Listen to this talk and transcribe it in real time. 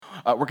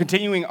We're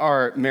continuing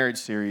our marriage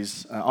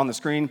series. On the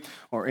screen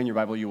or in your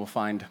Bible, you will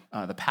find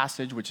the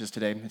passage, which is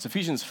today. It's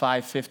Ephesians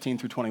 5:15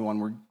 through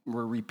 21.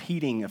 We're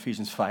repeating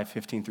Ephesians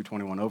 5:15 through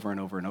 21 over and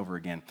over and over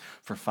again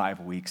for 5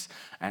 weeks.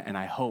 And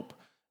I hope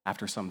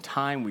after some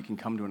time we can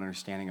come to an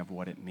understanding of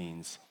what it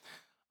means.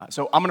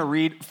 So I'm going to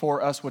read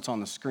for us what's on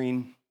the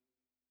screen.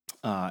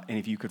 And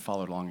if you could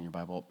follow along in your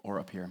Bible or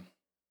up here.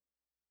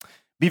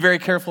 Be very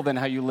careful then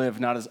how you live,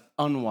 not as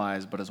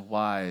unwise, but as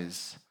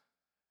wise.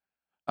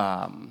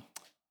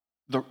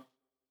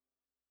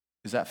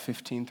 Is that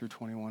 15 through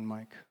 21,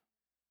 Mike?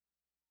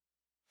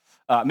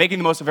 Making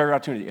the most of every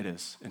opportunity. It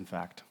is, in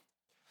fact.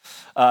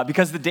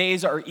 Because the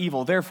days are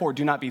evil, therefore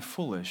do not be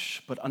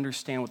foolish, but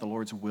understand what the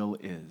Lord's will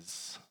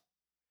is.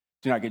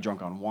 Do not get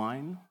drunk on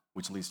wine,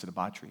 which leads to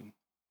debauchery.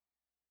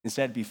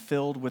 Instead, be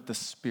filled with the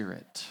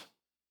Spirit,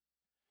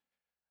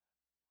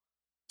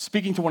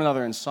 speaking to one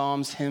another in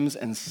psalms, hymns,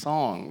 and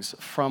songs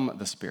from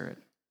the Spirit.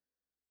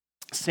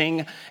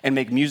 Sing and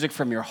make music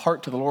from your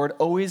heart to the Lord,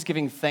 always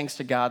giving thanks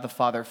to God the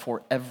Father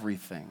for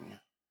everything.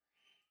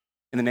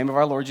 In the name of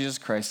our Lord Jesus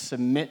Christ,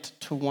 submit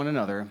to one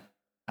another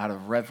out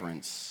of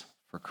reverence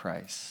for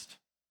Christ.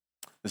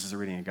 This is a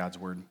reading of God's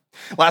word.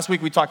 Last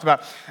week we talked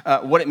about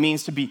what it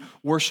means to be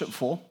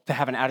worshipful, to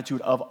have an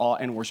attitude of awe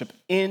and worship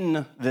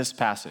in this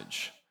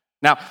passage.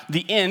 Now,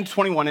 the end,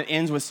 21, it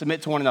ends with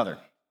submit to one another.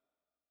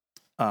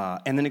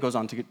 And then it goes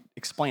on to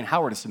explain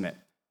how we're to submit.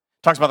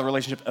 It talks about the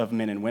relationship of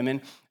men and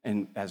women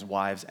and as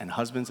wives and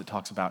husbands. It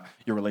talks about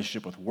your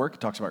relationship with work. It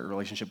talks about your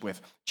relationship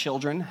with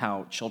children,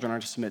 how children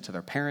are to submit to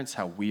their parents,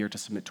 how we are to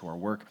submit to our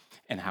work,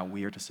 and how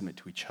we are to submit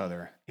to each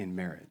other in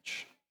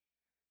marriage.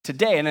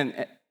 Today, and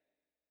then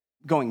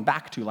going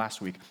back to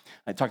last week,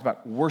 I talked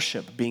about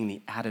worship being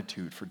the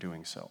attitude for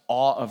doing so,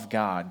 awe of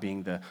God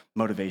being the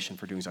motivation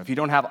for doing so. If you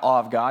don't have awe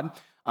of God,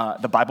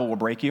 the Bible will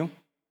break you.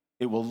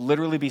 It will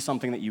literally be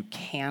something that you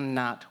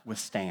cannot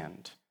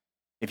withstand.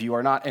 If you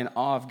are not in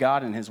awe of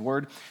God and his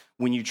word,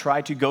 when you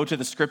try to go to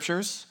the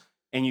scriptures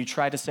and you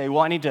try to say, well,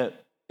 I need to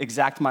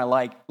exact my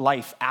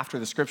life after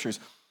the scriptures,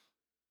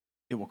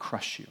 it will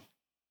crush you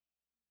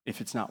if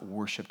it's not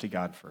worship to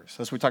God first.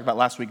 That's what we talked about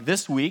last week.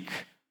 This week,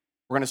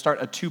 we're going to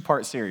start a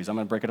 2-part series. I'm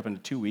going to break it up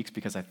into 2 weeks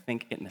because I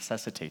think it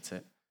necessitates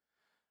it.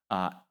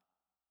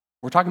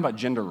 We're talking about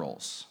gender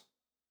roles.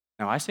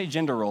 Now, I say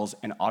gender roles,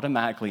 and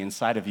automatically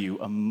inside of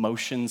you,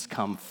 emotions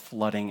come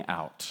flooding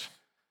out,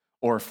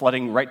 or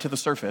flooding right to the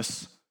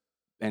surface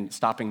and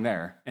stopping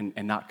there and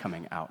not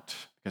coming out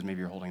because maybe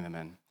you're holding them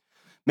in.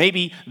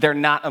 Maybe they're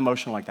not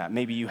emotional like that.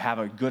 Maybe you have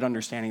a good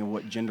understanding of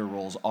what gender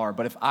roles are.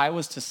 But if I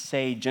was to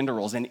say gender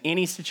roles in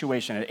any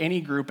situation, at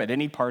any group, at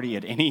any party,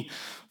 at any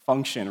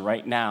function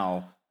right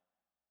now,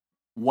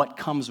 what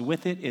comes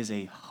with it is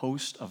a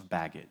host of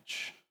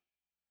baggage.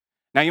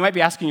 Now, you might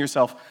be asking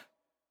yourself,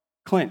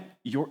 Clint,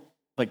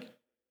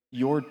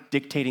 you're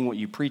dictating what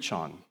you preach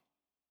on.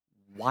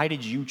 Why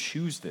did you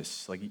choose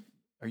this?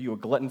 Are you a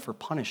glutton for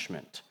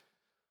punishment?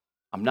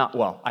 I'm not,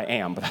 well, I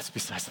am, but that's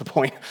besides the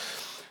point.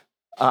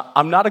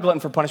 I'm not a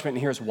glutton for punishment,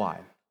 and here's why.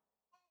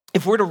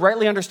 If we're to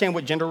rightly understand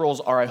what gender roles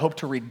are, I hope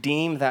to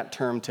redeem that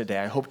term today.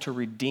 I hope to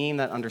redeem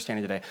that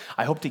understanding today.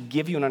 I hope to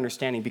give you an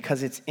understanding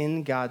because it's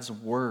in God's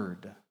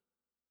word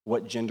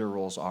what gender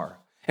roles are.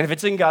 And if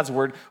it's in God's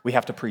word, we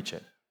have to preach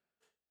it.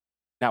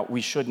 Now,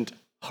 we shouldn't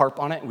harp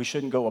on it. We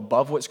shouldn't go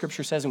above what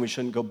Scripture says, and we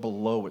shouldn't go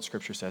below what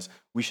Scripture says.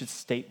 We should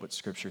state what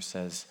Scripture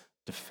says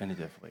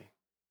definitively,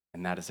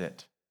 and that is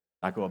it.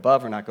 Not go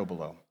above or not go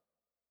below.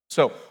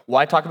 So,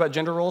 why talk about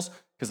gender roles?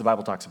 Because the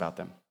Bible talks about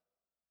them.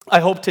 I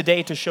hope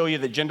today to show you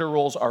that gender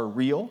roles are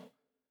real,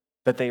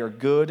 that they are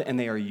good, and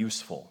they are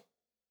useful.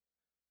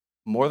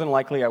 More than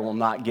likely, I will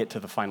not get to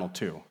the final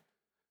 2.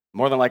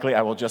 More than likely,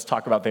 I will just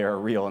talk about they are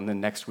real, and then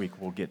next week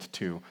we'll get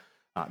to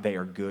they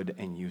are good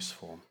and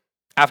useful.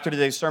 After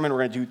today's sermon,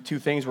 we're going to do 2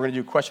 things. We're going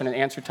to do question and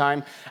answer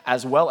time,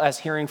 as well as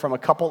hearing from a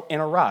couple in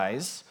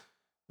Arise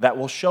that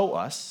will show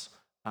us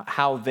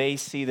how they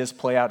see this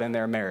play out in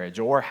their marriage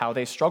or how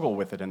they struggle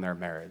with it in their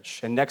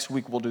marriage. And next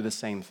week, we'll do the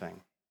same thing.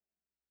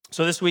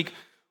 So this week,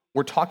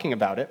 we're talking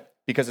about it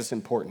because it's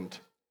important.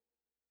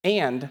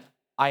 And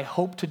I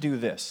hope to do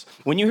this.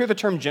 When you hear the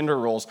term gender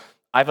roles,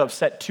 I've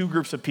upset 2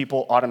 groups of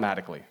people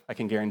automatically, I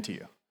can guarantee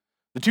you.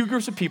 The 2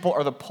 groups of people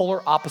are the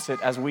polar opposite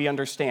as we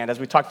understand, as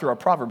we talk through our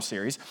Proverbs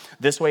series,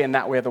 this way and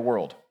that way of the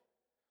world.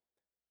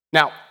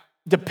 Now,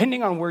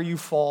 depending on where you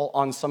fall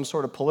on some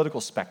sort of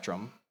political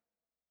spectrum,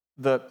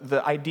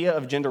 the idea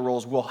of gender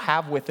roles will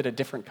have with it a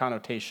different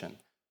connotation.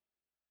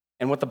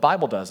 And what the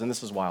Bible does, and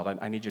this is wild,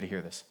 I need you to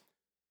hear this.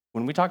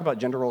 When we talk about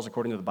gender roles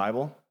according to the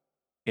Bible,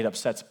 it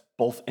upsets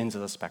both ends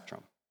of the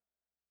spectrum.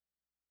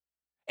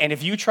 And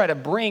if you try to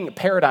bring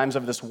paradigms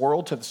of this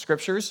world to the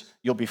scriptures,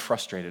 you'll be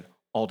frustrated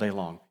all day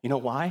long. You know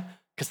why?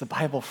 Because the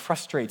Bible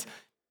frustrates.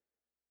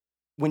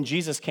 When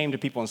Jesus came to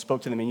people and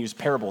spoke to them and used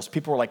parables,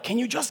 people were like, can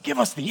you just give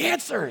us the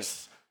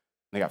answers?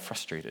 And they got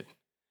frustrated.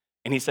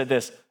 And he said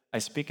this, I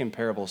speak in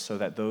parables so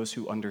that those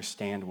who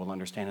understand will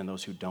understand and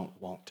those who don't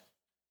won't.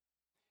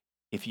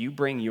 If you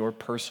bring your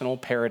personal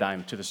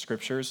paradigm to the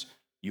scriptures,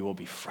 you will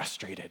be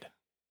frustrated.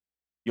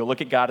 You'll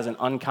look at God as an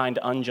unkind,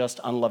 unjust,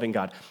 unloving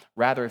God.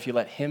 Rather, if you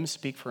let him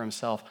speak for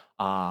himself,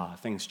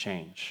 things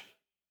change.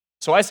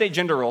 So I say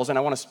gender roles, and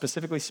I want to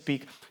specifically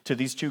speak to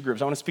these two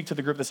groups. I want to speak to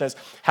the group that says,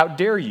 how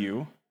dare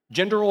you?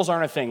 Gender roles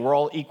aren't a thing. We're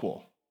all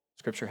equal.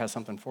 Scripture has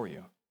something for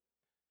you.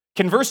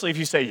 Conversely, if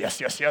you say, yes,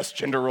 yes, yes,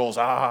 gender roles,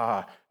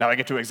 now I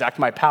get to exact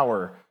my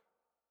power,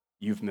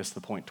 you've missed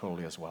the point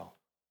totally as well.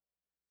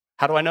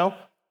 How do I know?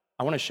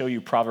 I want to show you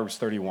Proverbs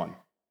 31.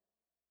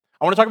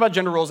 I want to talk about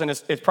gender roles, and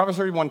it's Proverbs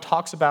 31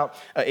 talks about,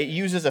 it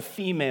uses a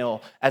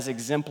female as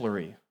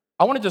exemplary.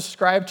 I want to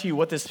describe to you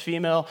what this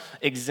female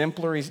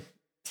exemplary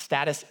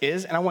status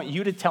is, and I want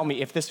you to tell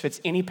me if this fits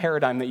any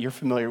paradigm that you're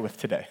familiar with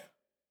today,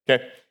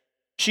 okay?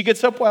 She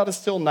gets up while it is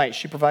still night.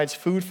 She provides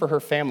food for her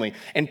family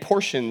and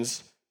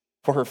portions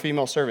for her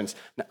female servants.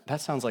 Now,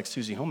 that sounds like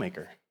Susie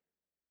Homemaker.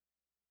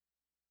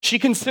 She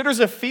considers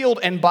a field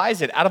and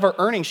buys it. Out of her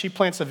earnings, she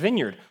plants a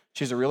vineyard.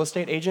 She's a real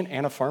estate agent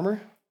and a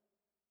farmer.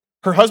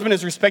 Her husband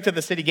is respected at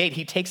the city gate.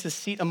 He takes his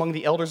seat among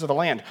the elders of the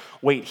land.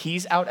 Wait,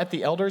 he's out at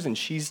the elders and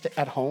she's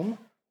at home?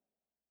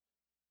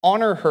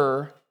 Honor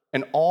her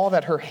and all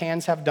that her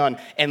hands have done,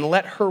 and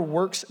let her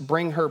works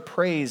bring her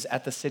praise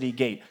at the city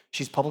gate.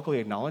 She's publicly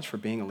acknowledged for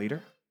being a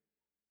leader.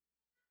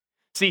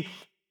 See,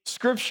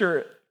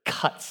 Scripture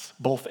cuts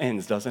both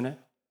ends, doesn't it?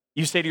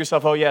 You say to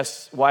yourself, oh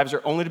yes, wives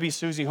are only to be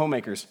Susie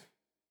Homemakers.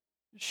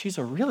 She's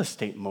a real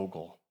estate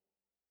mogul.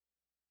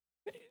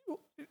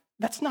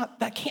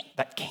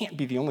 That can't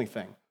be the only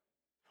thing.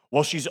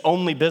 Well, she's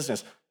only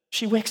business.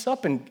 She wakes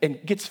up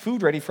and gets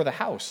food ready for the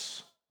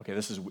house. Okay,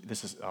 this is,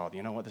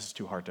 you know what? This is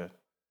too hard to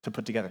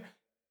put together.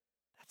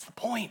 That's the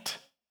point.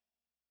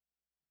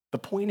 The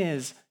point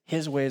is,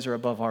 his ways are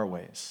above our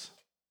ways.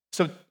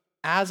 So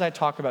as I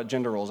talk about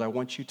gender roles, I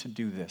want you to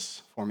do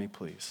this for me,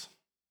 please.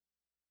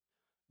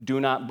 Do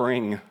not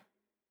bring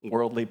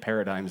worldly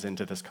paradigms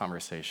into this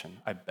conversation.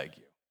 I beg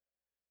you.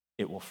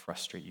 It will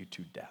frustrate you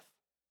to death.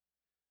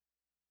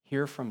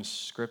 Hear from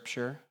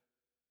Scripture.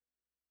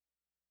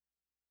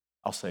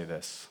 I'll say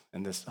this,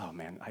 and this, oh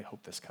man, I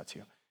hope this cuts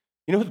you.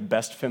 You know who the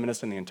best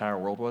feminist in the entire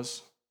world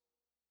was?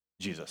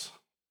 Jesus.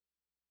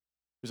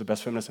 He was the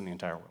best feminist in the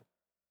entire world.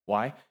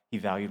 Why? He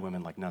valued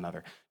women like none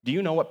other. Do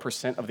you know what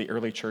percent of the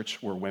early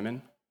church were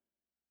women?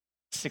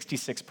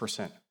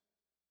 66%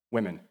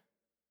 women.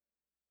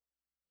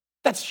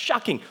 That's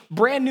shocking.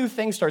 Brand new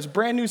thing starts,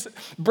 brand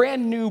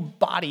new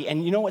body.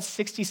 And you know what?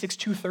 66,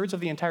 2/3 of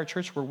the entire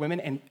church were women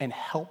and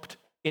helped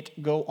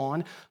it go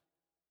on.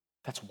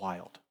 That's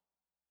wild.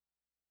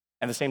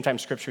 At the same time,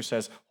 Scripture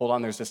says, hold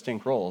on, there's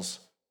distinct roles.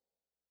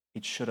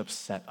 It should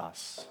upset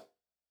us.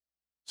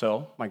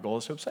 So my goal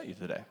is to upset you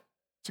today.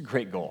 It's a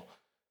great goal.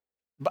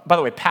 By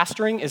the way,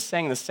 pastoring is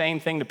saying the same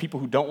thing to people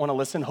who don't want to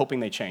listen, hoping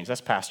they change.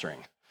 That's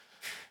pastoring.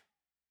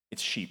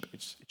 It's sheep.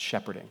 It's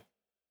shepherding.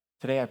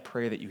 Today, I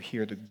pray that you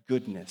hear the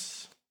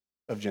goodness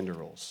of gender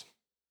roles.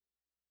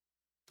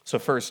 So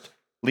first,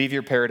 leave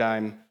your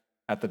paradigm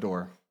at the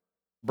door.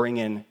 Bring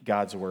in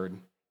God's word.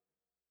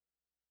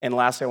 And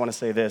lastly, I want to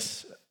say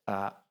this.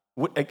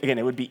 Again,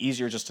 it would be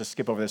easier just to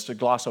skip over this, to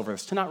gloss over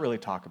this, to not really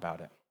talk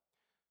about it.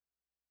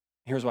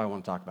 Here's why I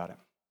want to talk about it.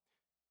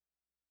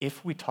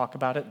 If we talk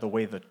about it the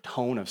way the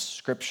tone of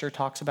Scripture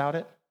talks about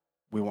it,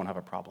 we won't have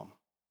a problem.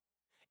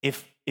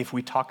 If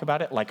we talk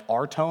about it like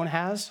our tone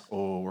has,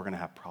 we're going to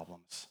have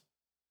problems.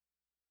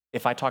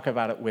 If I talk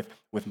about it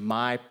with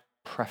my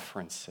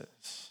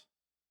preferences,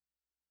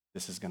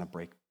 this is going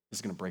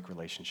to break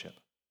relationship.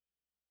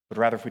 But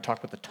rather, if we talk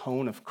about the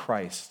tone of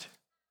Christ,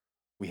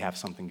 we have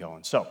something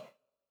going. So,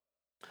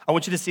 I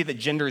want you to see that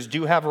genders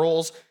do have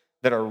roles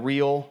that are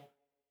real,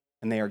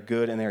 and they are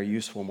good, and they are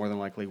useful. More than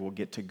likely, we'll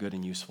get to good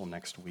and useful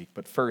next week.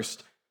 But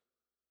first,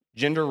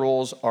 gender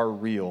roles are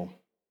real.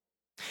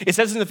 It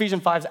says in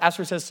Ephesians 5,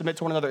 after it says submit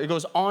to one another, it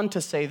goes on to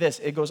say this.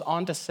 It goes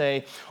on to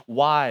say,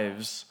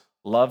 wives,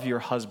 love your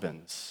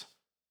husbands.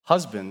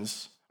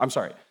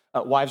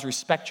 Wives,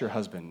 respect your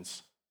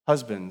husbands.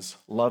 Husbands,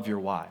 love your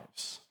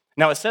wives.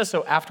 Now, it says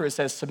so after it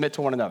says submit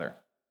to one another.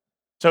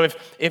 So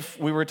if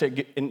we were to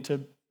get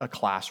into a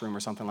classroom or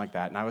something like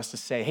that, and I was to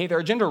say, hey, there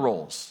are gender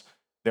roles.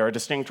 There are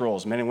distinct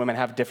roles. Men and women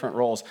have different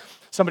roles.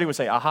 Somebody would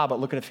say, but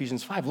look at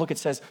Ephesians 5. Look, it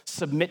says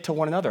submit to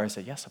one another. I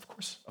say, yes, of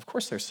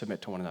course there's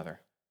submit to one another.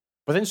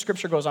 But then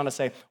Scripture goes on to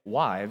say,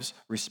 wives,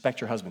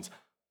 respect your husbands.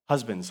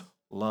 Husbands,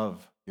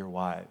 love your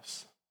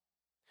wives.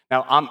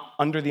 Now, I'm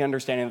under the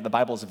understanding that the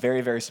Bible is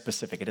very, very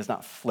specific. It is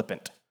not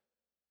flippant.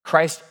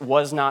 Christ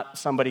was not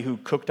somebody who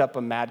cooked up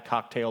a mad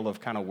cocktail of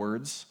kind of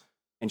words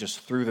and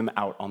just threw them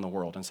out on the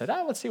world and said,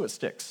 let's see what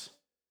sticks.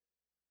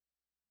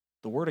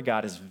 The Word of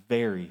God is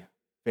very,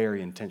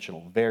 very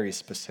intentional, very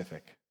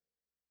specific.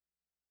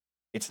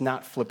 It's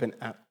not flippant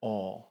at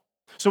all.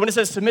 So when it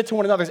says submit to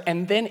one another,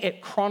 and then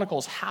it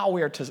chronicles how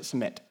we are to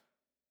submit.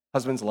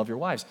 Husbands, love your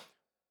wives.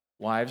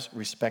 Wives,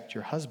 respect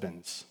your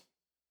husbands.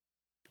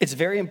 It's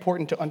very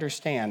important to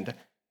understand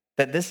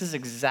that this is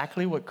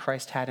exactly what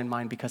Christ had in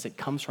mind because it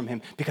comes from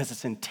him, because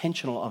it's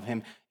intentional of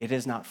him. It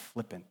is not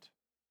flippant.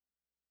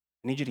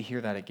 I need you to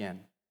hear that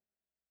again.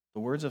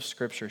 The words of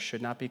Scripture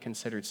should not be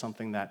considered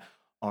something that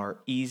are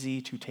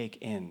easy to take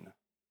in.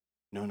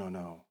 No, no,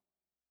 no.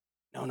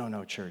 No, no,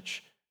 no,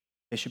 church.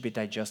 They should be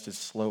digested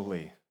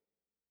slowly.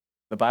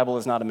 The Bible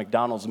is not a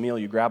McDonald's meal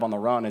you grab on the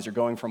run as you're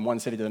going from one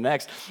city to the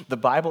next. The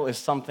Bible is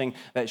something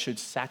that should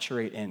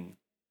saturate in,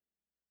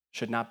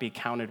 should not be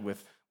counted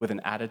with an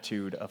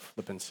attitude of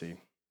flippancy.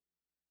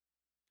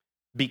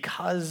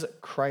 Because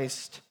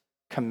Christ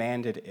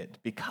commanded it,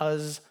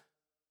 because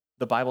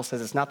the Bible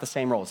says it's not the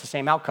same role, it's the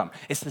same outcome,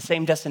 it's the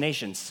same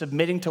destination,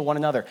 submitting to one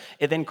another.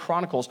 It then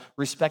chronicles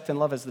respect and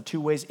love as the two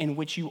ways in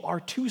which you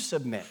are to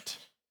submit.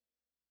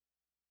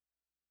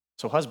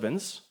 So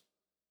husbands,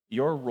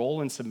 your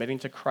role in submitting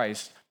to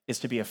Christ is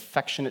to be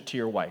affectionate to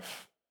your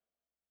wife.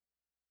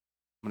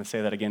 I'm going to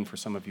say that again for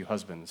some of you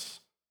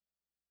husbands.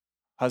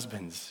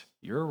 Husbands,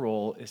 your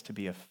role is to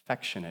be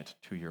affectionate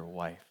to your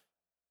wife.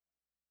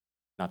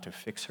 Not to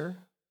fix her, to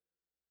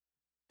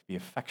be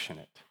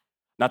affectionate.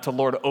 Not to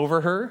lord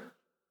over her,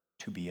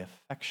 to be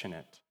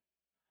affectionate.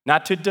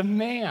 Not to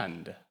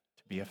demand,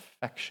 to be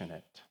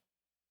affectionate.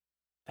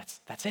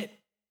 That's it.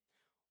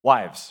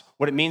 Wives,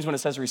 what it means when it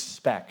says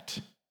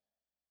respect,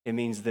 it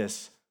means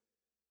this: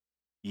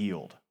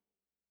 yield.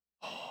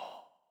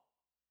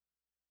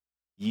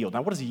 Yield.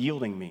 Now, what does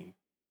yielding mean?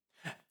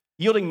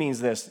 Yielding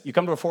means this: you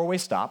come to a four-way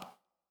stop,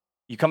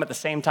 you come at the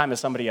same time as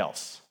somebody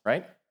else,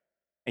 right?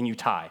 And you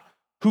tie.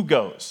 Who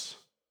goes?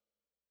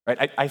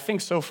 Right? I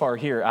think so far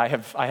here, I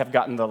have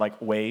gotten the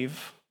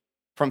wave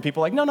from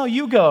people like, no,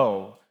 you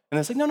go. And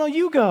they say, no,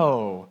 you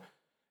go.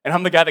 And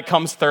I'm the guy that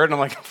comes third, and I'm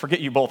like, forget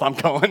you both, I'm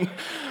going.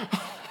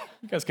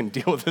 You guys can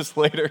deal with this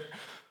later.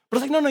 But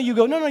it's like, no, you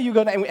go, no, you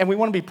go. And we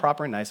want to be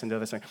proper and nice and do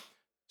this thing.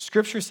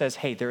 Scripture says,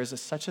 hey, there is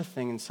such a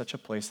thing in such a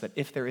place that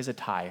if there is a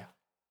tie,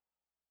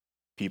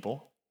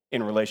 people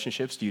in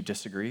relationships, do you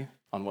disagree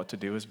on what to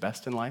do is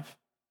best in life?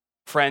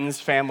 Friends,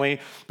 family,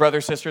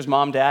 brothers, sisters,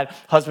 mom, dad,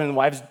 husband and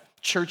wives,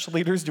 church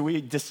leaders, do we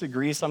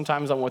disagree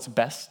sometimes on what's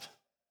best?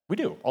 We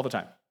do, all the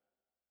time.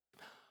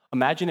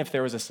 Imagine if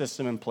there was a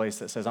system in place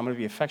that says, I'm going to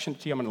be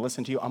affectionate to you, I'm going to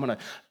listen to you, I'm going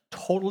to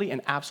totally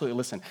and absolutely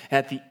listen. And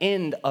at the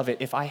end of it,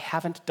 if I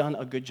haven't done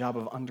a good job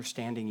of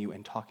understanding you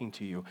and talking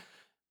to you,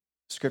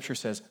 Scripture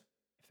says, if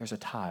there's a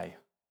tie,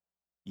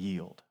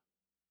 yield.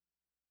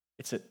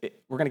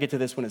 We're going to get to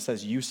this when it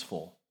says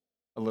useful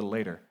a little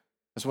later.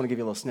 I just want to give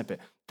you a little snippet.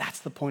 That's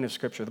the point of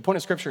Scripture. The point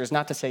of Scripture is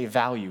not to say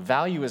value.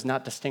 Value is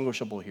not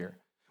distinguishable here.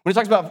 When it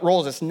talks about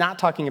roles, it's not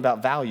talking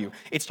about value.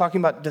 It's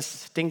talking about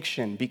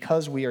distinction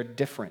because we are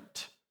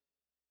different.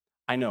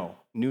 I know,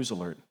 news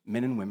alert,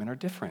 men and women are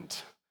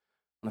different.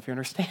 I don't know if you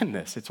understand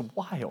this. It's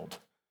wild.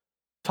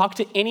 Talk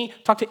to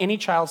any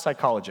child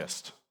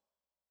psychologist.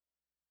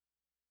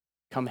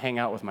 Come hang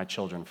out with my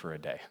children for a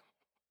day.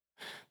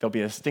 There'll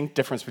be a distinct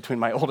difference between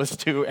my oldest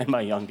two and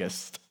my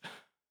youngest.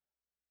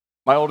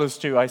 My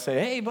oldest two, I say,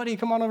 hey, buddy,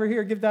 come on over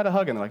here, give Dad a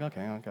hug. And they're like,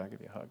 okay, I'll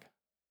give you a hug.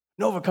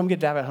 Nova, come get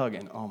Dad a hug.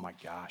 And oh my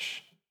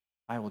gosh,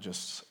 I will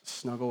just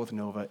snuggle with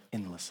Nova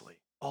endlessly,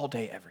 all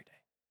day, every day.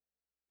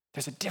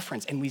 There's a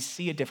difference, and we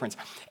see a difference.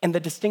 And the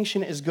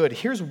distinction is good.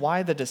 Here's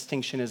why the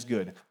distinction is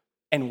good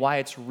and why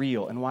it's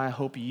real and why I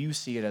hope you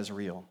see it as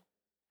real.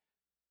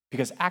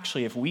 Because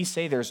actually, if we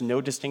say there's no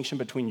distinction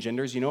between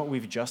genders, you know what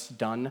we've just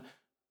done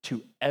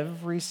to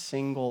every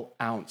single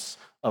ounce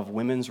of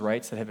women's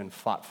rights that have been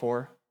fought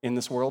for in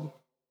this world?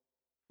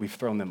 We've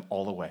thrown them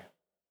all away.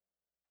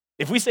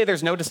 If we say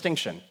there's no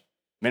distinction,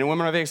 men and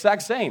women are the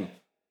exact same,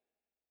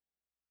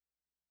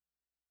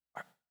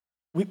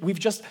 we've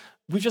just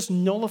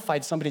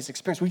nullified somebody's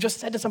experience. We've just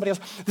said to somebody else,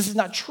 this is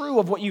not true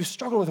of what you've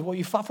struggled with, what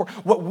you fought for,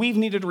 what we've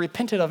needed to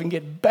repent of and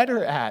get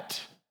better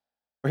at.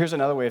 Or here's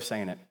another way of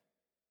saying it.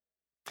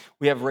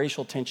 We have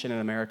racial tension in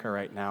America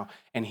right now,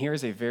 and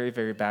here's a very,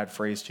 very bad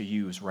phrase to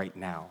use right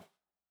now.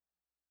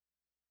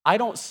 I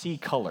don't see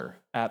color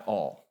at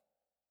all.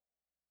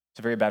 It's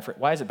a very bad phrase.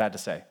 Why is it bad to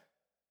say?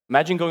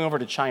 Imagine going over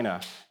to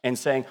China and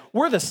saying,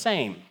 we're the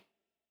same.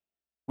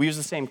 We use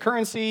the same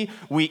currency,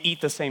 we eat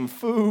the same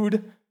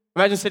food.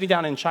 Imagine sitting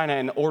down in China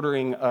and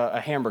ordering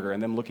a hamburger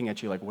and them looking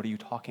at you like, what are you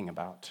talking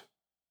about?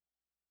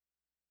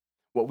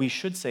 What we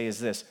should say is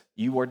this: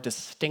 you are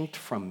distinct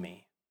from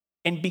me.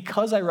 And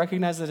because I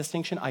recognize the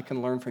distinction, I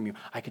can learn from you.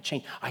 I could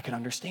change. I can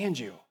understand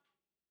you.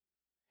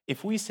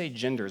 If we say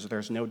genders,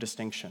 there's no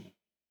distinction,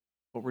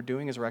 what we're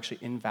doing is we're actually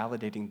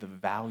invalidating the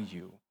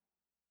value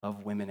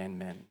of women and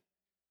men.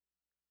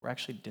 We're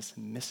actually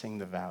dismissing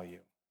the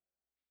value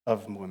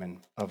of women,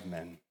 of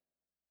men.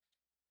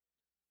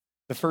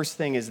 The first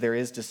thing is there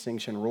is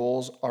distinction.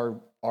 Roles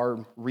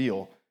are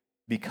real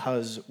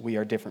because we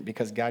are different,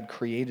 because God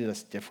created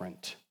us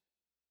different.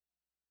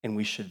 And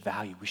we should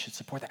value, we should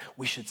support that,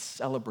 we should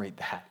celebrate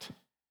that.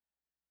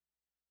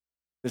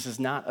 This is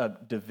not a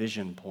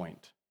division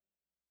point.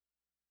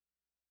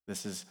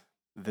 This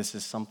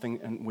is something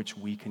in which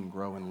we can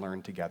grow and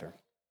learn together.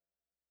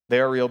 They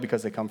are real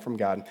because they come from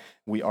God.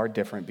 We are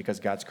different because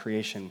God's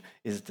creation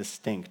is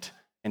distinct.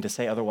 And to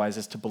say otherwise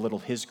is to belittle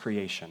his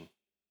creation.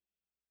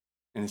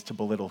 And is to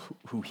belittle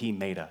who he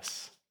made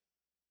us.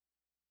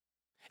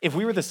 If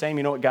we were the same,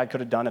 you know what God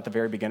could have done at the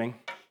very beginning?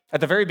 At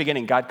the very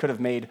beginning, God could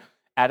have made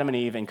Adam and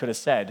Eve and could have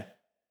said,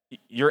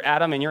 you're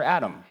Adam and you're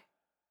Adam.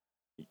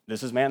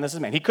 This is man, this is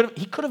man. He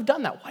could have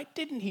done that. Why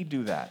didn't he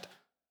do that?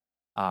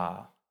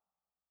 We're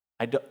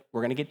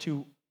going to get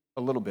to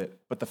a little bit,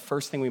 but the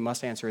first thing we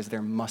must answer is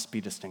there must be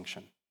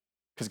distinction,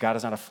 because God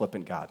is not a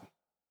flippant God.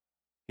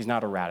 He's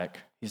not erratic.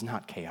 He's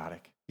not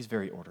chaotic. He's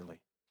very orderly.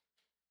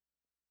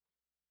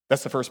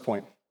 That's the first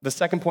point. The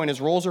second point is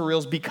roles are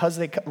real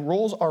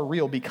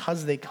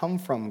because they come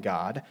from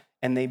God,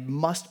 and they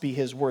must be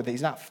his word.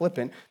 He's not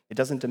flippant. It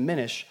doesn't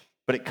diminish,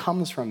 but it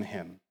comes from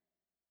him.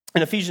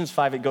 In Ephesians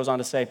 5, it goes on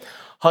to say,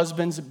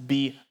 husbands,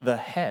 be the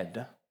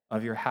head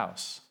of your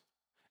house.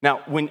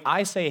 Now, when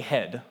I say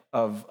head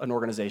of an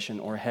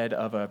organization or head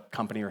of a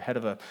company or head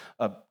of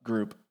a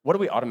group, what do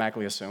we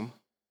automatically assume?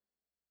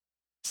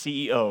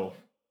 CEO,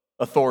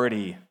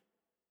 authority,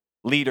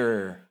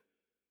 leader,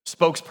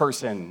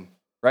 spokesperson,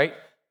 right?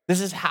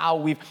 This is how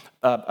we've,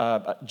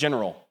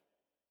 general,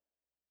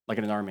 like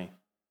in an army.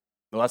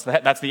 Well,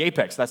 that's the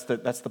apex, that's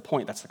the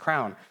point, that's the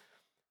crown.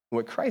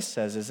 What Christ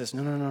says is this,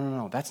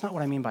 no, that's not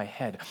what I mean by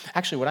head.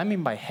 Actually, what I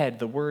mean by head,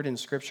 the word in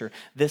Scripture,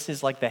 this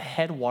is like the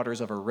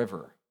headwaters of a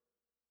river.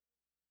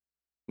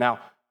 Now,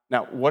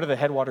 what do the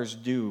headwaters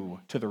do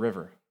to the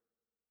river?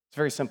 It's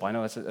very simple. I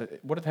know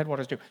what do the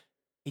headwaters do?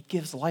 It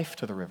gives life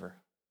to the river.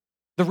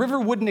 The river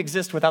wouldn't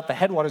exist without the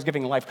headwaters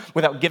giving life,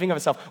 without giving of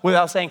itself,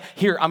 without saying,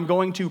 here, I'm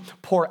going to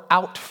pour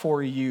out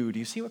for you. Do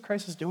you see what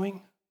Christ is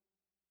doing?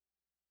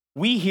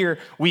 We hear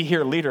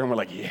leader and we're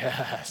like,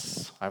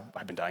 yes,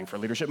 I've been dying for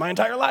leadership my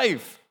entire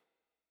life.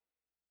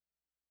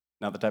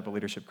 Not the type of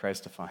leadership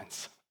Christ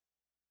defines.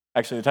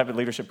 Actually, the type of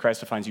leadership Christ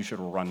defines you should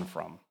run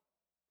from.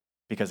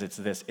 Because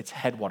it's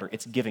headwater,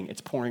 it's giving,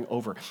 it's pouring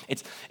over.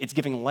 It's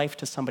giving life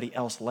to somebody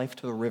else, life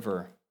to the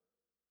river,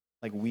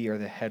 like we are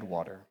the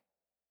headwater.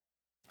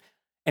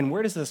 And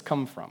where does this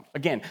come from?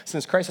 Again,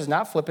 since Christ is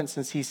not flippant,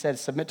 since he said,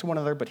 submit to one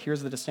another, but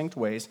here's the distinct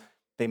ways,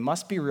 they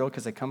must be real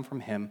because they come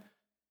from him.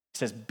 He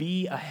says,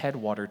 be a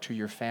headwater to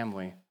your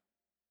family.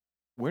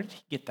 Where did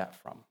he get that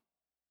from?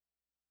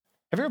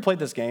 Have you ever played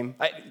this game?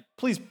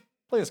 Please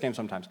play this game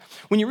sometimes.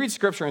 When you read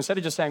Scripture, instead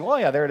of just saying, well,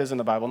 yeah, there it is in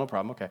the Bible, no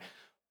problem, okay.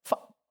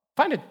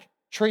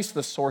 Trace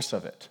the source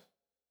of it.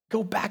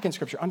 Go back in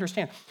Scripture.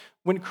 Understand,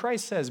 when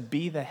Christ says,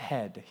 be the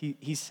head,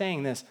 he's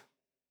saying this,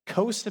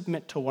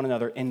 co-submit to one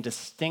another in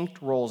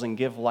distinct roles and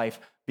give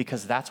life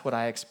because that's what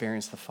I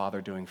experienced the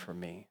Father doing for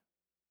me.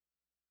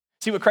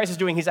 See what Christ is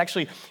doing? He's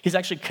actually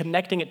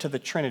connecting it to the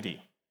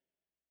Trinity.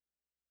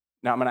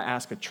 Now I'm going to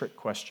ask a trick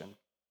question.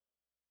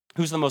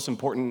 Who's the most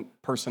important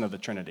person of the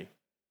Trinity?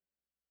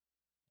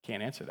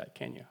 Can't answer that,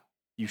 can you?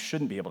 You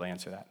shouldn't be able to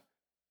answer that.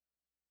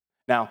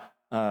 Now,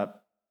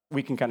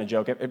 we can kind of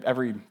joke.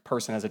 Every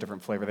person has a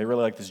different flavor. They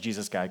really like this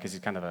Jesus guy because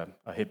he's kind of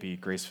a hippie,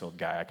 grace-filled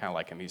guy. I kind of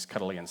like him. He's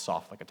cuddly and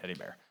soft like a teddy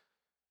bear.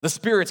 The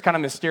Spirit's kind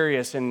of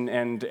mysterious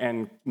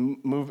and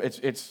move.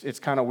 It's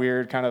kind of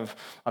weird, kind of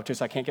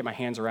obtuse. I can't get my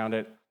hands around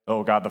it.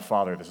 Oh, God the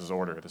Father, this is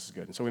order, this is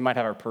good. And so we might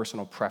have our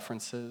personal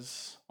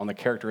preferences on the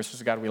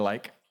characteristics of God we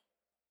like,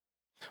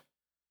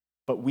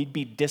 but we'd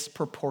be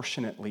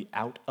disproportionately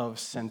out of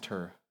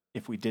center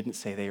if we didn't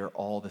say they are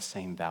all the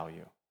same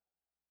value.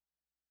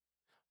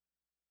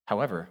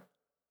 However,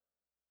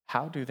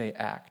 how do they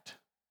act?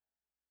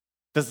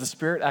 Does the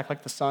Spirit act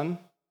like the Son?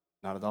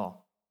 Not at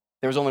all.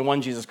 There was only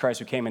one Jesus Christ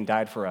who came and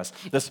died for us.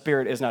 The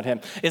Spirit is not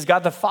him. Is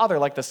God the Father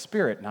like the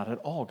Spirit? Not at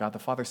all. God the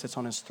Father sits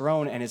on his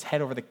throne and is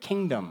head over the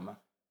kingdom.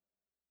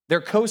 They're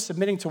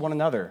co-submitting to one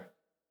another.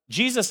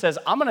 Jesus says,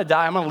 I'm going to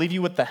die. I'm going to leave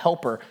you with the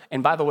helper.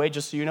 And by the way,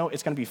 just so you know,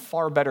 it's going to be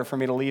far better for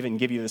me to leave and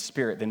give you the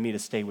Spirit than me to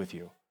stay with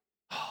you.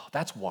 Oh,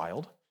 that's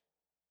wild.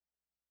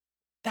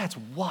 That's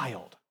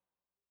wild.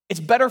 It's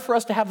better for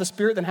us to have the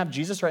Spirit than have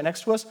Jesus right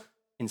next to us?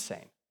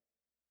 Insane.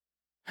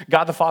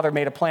 God the Father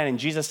made a plan, and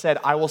Jesus said,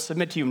 I will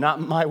submit to you, not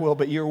my will,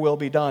 but your will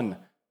be done.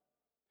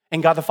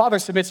 And God the Father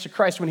submits to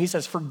Christ when he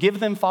says, forgive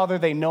them, Father,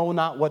 they know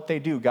not what they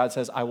do. God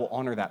says, I will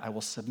honor that. I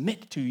will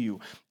submit to you,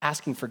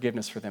 asking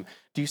forgiveness for them.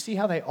 Do you see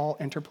how they all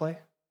interplay?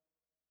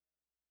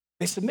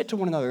 They submit to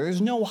one another.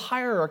 There's no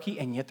hierarchy,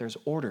 and yet there's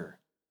order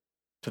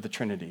to the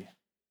Trinity.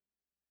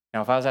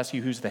 Now, if I was asking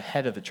you who's the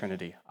head of the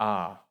Trinity,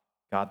 God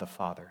the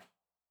Father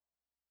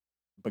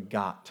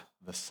begot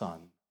the Son,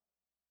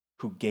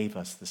 who gave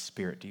us the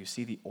Spirit. Do you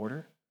see the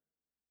order?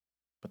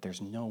 But there's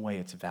no way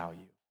it's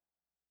value,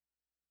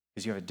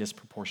 because you have a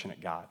disproportionate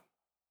God.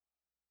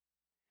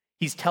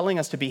 He's telling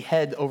us to be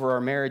head over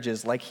our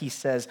marriages like he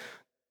says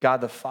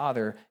God the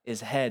Father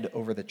is head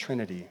over the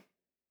Trinity.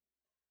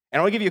 And I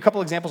want to give you a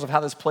couple examples of how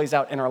this plays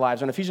out in our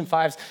lives. When Ephesians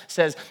 5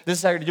 says, this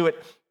is how you're to do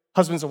it,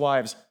 husbands and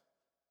wives,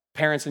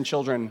 parents and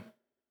children,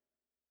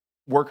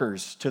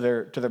 workers to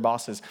their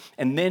bosses.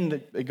 And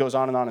then it goes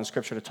on in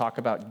Scripture to talk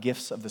about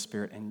gifts of the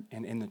Spirit and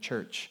in the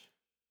church.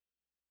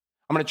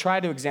 I'm going to try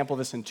to example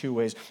this in two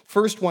ways.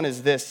 First one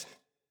is this.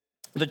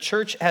 The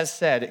church has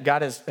said,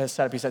 God has set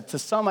up, he said, to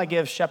some I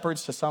give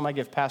shepherds, to some I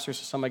give pastors,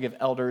 to some I give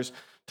elders,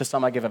 to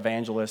some I give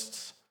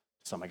evangelists,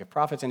 to some I give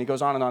prophets. And he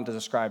goes on to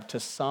describe, to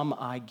some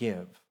I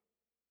give.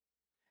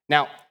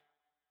 Now,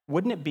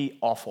 wouldn't it be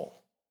awful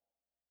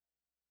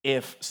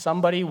if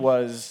somebody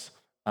was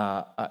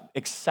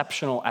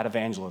exceptional at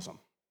evangelism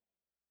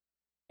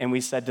and we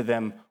said to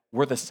them,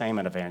 we're the same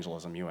in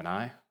evangelism, you and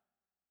I.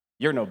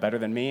 You're no better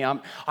than me.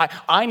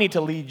 I need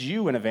to lead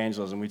you in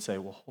evangelism. We'd say,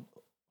 well,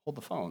 hold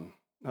the phone.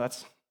 No,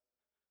 that's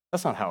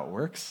not how it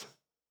works.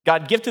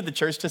 God gifted the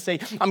church to say,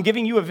 I'm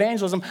giving you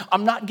evangelism.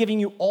 I'm not giving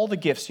you all the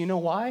gifts. You know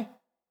why?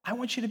 I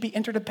want you to be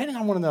interdependent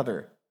on one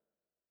another.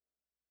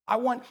 I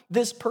want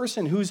this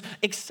person who's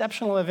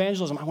exceptional at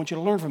evangelism, I want you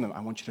to learn from them. I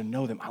want you to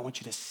know them. I want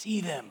you to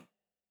see them.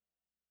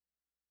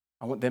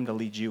 I want them to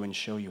lead you and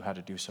show you how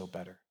to do so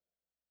better.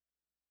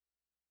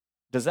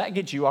 Does that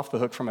get you off the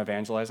hook from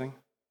evangelizing?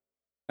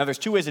 Now, there's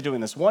two ways of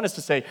doing this. One is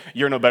to say,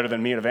 you're no better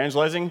than me at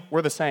evangelizing.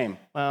 We're the same.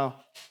 Well,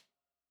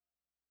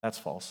 that's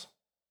false.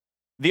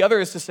 The other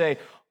is to say,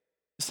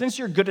 since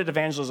you're good at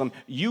evangelism,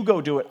 you go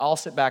do it. I'll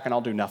sit back and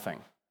I'll do nothing.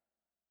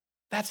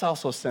 That's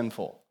also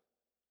sinful.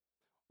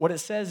 What it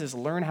says is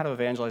learn how to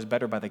evangelize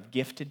better by the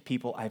gifted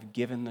people I've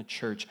given the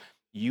church.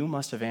 You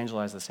must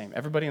evangelize the same.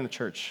 Everybody in the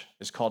church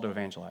is called to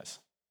evangelize.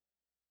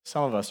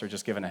 Some of us are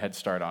just given a head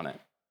start on it.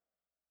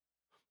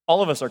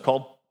 All of us are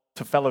called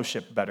to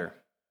fellowship better.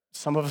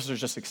 Some of us are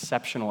just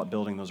exceptional at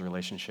building those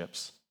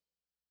relationships.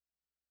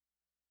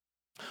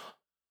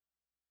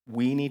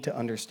 We need to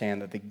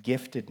understand that the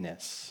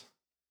giftedness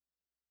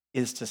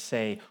is to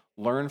say,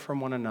 learn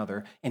from one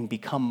another and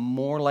become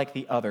more like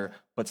the other,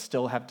 but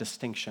still have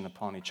distinction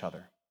upon each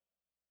other.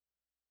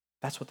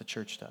 That's what the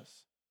church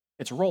does.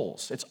 It's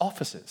roles, it's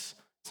offices,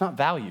 it's not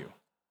value.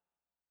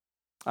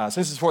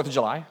 Since it's 4th of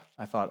July,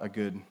 I thought a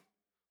good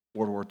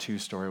World War II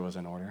story was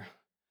in order.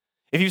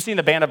 If you've seen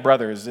The Band of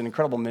Brothers, an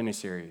incredible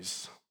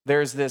miniseries,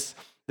 there's this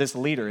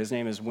leader, his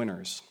name is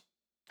Winters.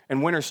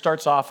 And Winters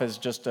starts off as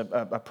just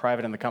a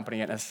private in the company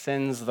and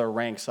ascends the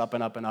ranks up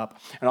and up and up,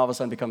 and all of a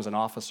sudden becomes an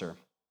officer.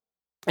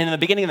 And in the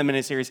beginning of the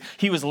miniseries,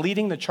 he was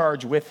leading the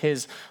charge with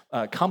his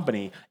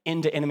company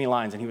into enemy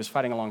lines, and he was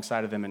fighting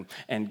alongside of them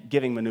and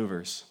giving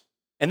maneuvers.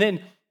 And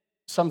then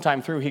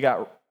sometime through, he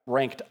got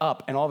ranked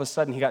up, and all of a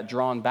sudden, he got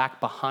drawn back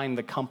behind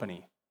the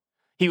company.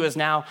 He was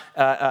now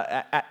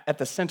at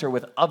the center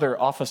with other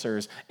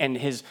officers, and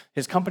his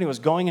company was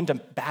going into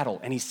battle,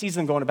 and he sees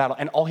them going to battle,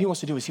 and all he wants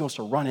to do is he wants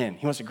to run in.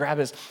 He wants to grab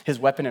his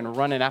weapon and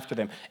run in after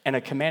them. And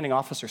a commanding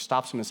officer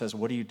stops him and says,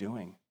 "What are you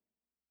doing?"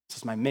 He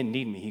says, "My men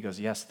need me." He goes,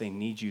 "Yes, they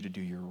need you to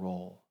do your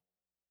role.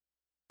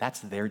 That's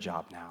their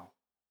job now.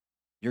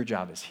 Your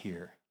job is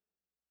here."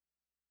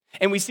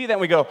 And we see that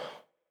and we go,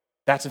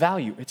 that's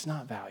value. It's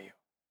not value.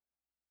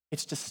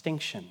 It's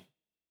distinction.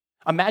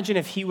 Imagine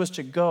if he was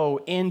to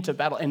go into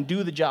battle and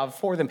do the job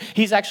for them.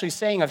 He's actually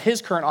saying of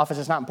his current office,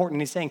 it's not important.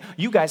 And he's saying,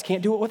 you guys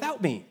can't do it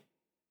without me.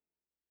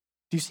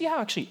 Do you see how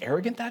actually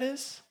arrogant that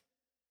is?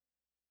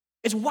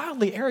 It's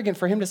wildly arrogant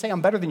for him to say,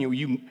 I'm better than you.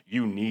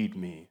 You need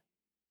me.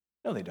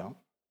 No, they don't.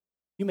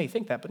 You may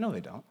think that, but no,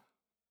 they don't.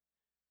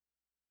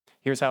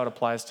 Here's how it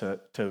applies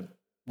to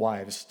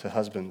wives, to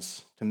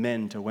husbands, to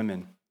men, to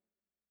women.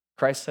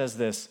 Christ says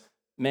this,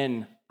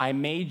 men, I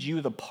made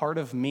you the part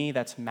of me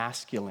that's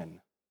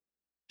masculine.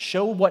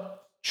 Show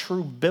what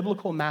true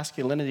biblical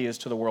masculinity is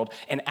to the world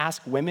and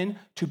ask women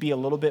to be a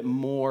little bit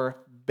more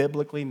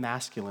biblically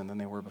masculine than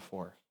they were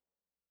before.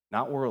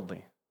 Not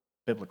worldly,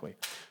 biblically.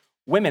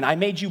 Women, I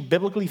made you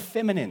biblically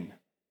feminine.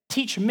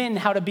 Teach men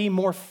how to be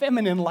more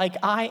feminine like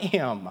I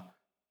am.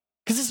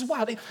 Because this is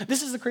wild.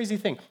 This is the crazy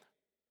thing.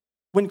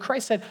 When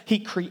Christ said he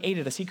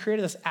created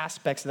us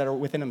aspects that are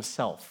within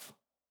himself,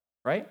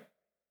 right?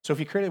 So if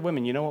he created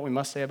women, you know what we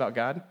must say about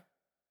God?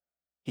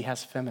 He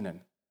has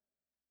feminine.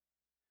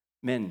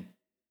 Men,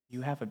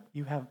 you have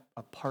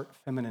a part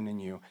feminine in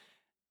you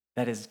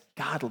that is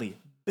godly,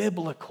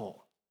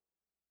 biblical,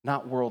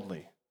 not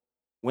worldly.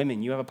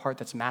 Women, you have a part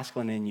that's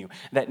masculine in you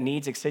that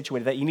needs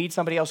accentuated, that you need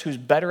somebody else who's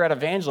better at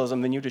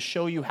evangelism than you to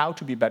show you how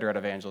to be better at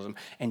evangelism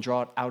and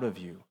draw it out of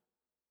you.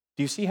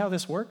 Do you see how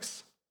this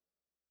works?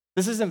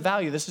 This isn't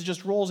value. This is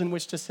just roles in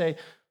which to say,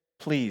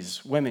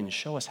 please, women,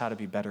 show us how to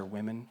be better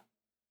women.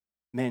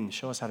 Men,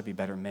 show us how to be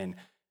better men.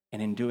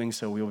 And in doing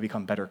so, we will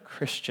become better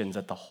Christians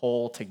at the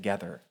whole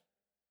together.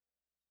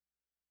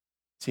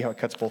 See how it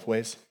cuts both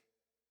ways?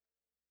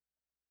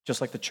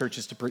 Just like the church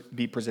is to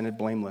be presented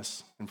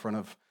blameless in front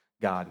of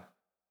God,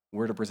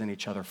 we're to present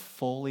each other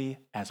fully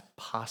as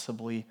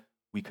possibly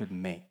we could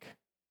make.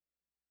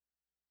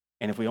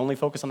 And if we only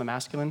focus on the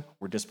masculine,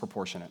 we're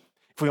disproportionate.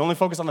 If we only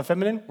focus on the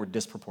feminine, we're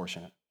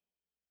disproportionate.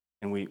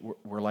 And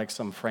we're like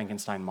some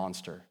Frankenstein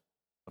monster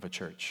of a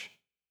church.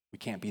 We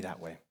can't be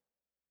that way.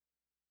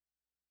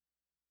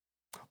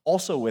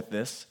 Also with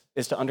this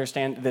is to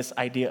understand this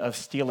idea of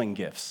stealing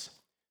gifts.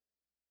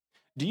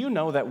 Do you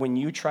know that when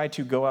you try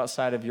to go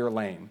outside of your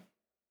lane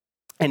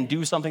and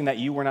do something that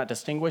you were not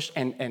distinguished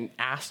and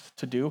asked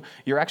to do,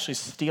 you're actually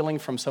stealing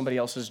from somebody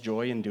else's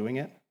joy in doing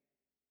it?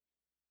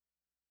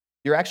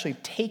 You're actually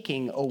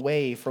taking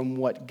away from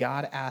what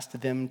God asked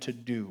them to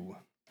do.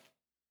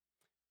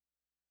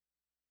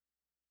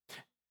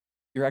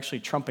 You're actually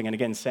trumping and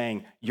again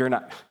saying, you're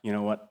not, you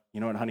know what,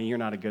 honey, you're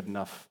not a good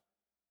enough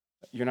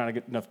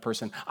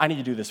person. I need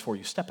to do this for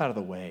you. Step out of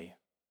the way.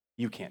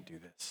 You can't do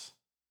this.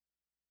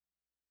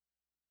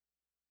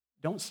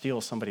 Don't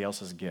steal somebody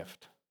else's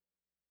gift.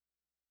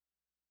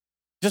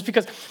 Just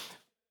because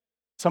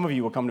some of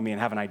you will come to me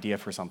and have an idea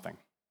for something.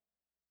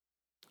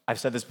 I've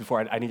said this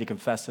before. I need to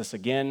confess this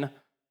again.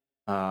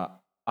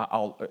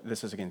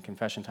 This is, again,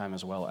 confession time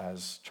as well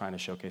as trying to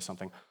showcase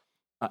something.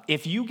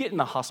 If you get in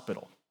the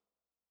hospital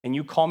and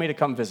you call me to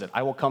come visit,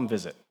 I will come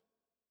visit.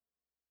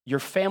 Your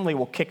family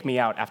will kick me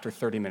out after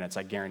 30 minutes,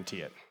 I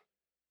guarantee it.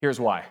 Here's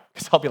why.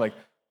 Because I'll be like,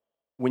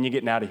 when you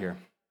getting out of here?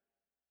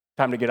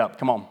 Time to get up.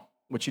 Come on.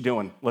 What you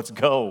doing? Let's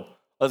go.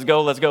 Let's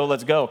go, let's go,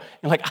 let's go.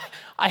 And like,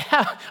 I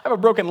have a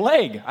broken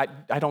leg.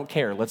 I don't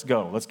care. Let's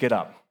go. Let's get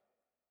up.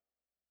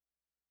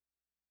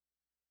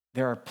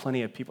 There are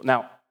plenty of people.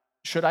 Now,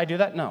 should I do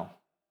that? No.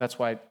 That's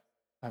why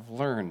I've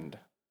learned,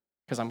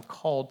 because I'm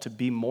called to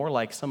be more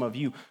like some of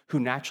you who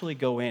naturally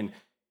go in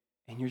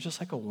and you're just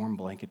like a warm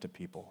blanket to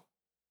people.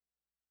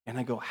 And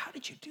I go, how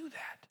did you do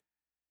that?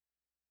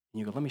 And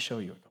you go, let me show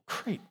you. I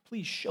go, great,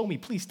 please show me,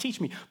 please teach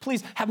me,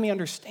 please have me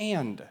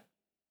understand.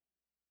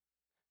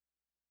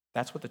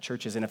 That's what the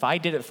church is. And if I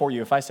did it for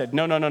you, if I said,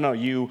 no,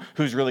 you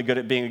who's really good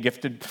at being a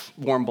gifted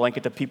warm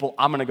blanket to people,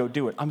 I'm going to go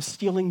do it. I'm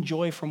stealing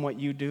joy from what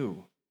you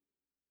do.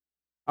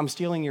 I'm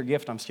stealing your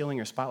gift. I'm stealing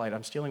your spotlight.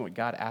 I'm stealing what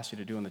God asked you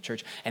to do in the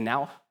church. And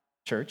now,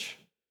 church,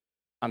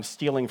 I'm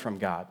stealing from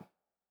God,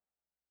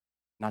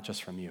 not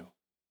just from you.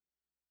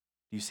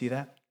 Do you see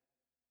that?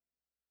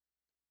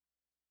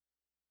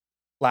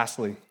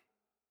 Lastly,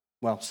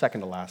 well,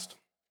 second to last,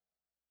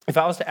 if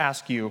I was to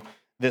ask you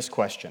this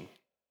question,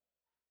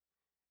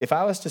 if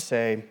I was to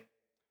say,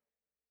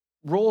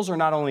 roles are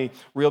not only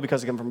real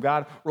because they come from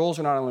God, roles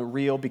are not only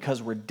real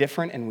because we're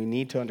different and we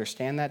need to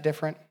understand that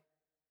different,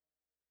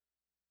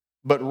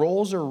 but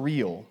roles are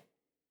real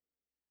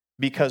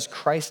because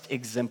Christ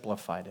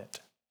exemplified it.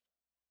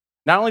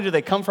 Not only do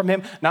they come from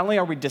him, not only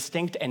are we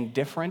distinct and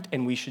different,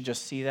 and we should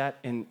just see that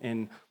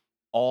in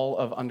all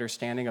of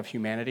understanding of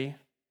humanity.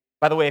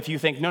 By the way, if you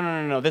think,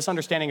 no, this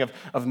understanding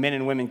of men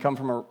and women come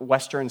from a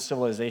Western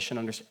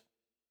civilization,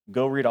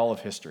 go read all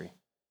of history.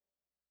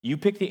 You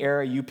pick the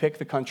era, you pick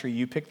the country,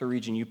 you pick the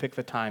region, you pick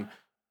the time,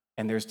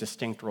 and there's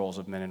distinct roles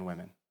of men and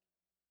women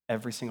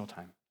every single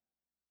time.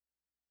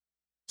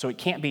 So it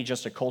can't be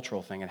just a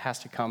cultural thing. It has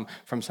to come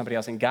from somebody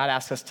else. And God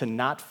asks us to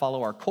not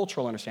follow our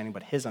cultural understanding,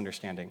 but his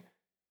understanding.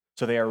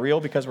 So they are real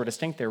because we're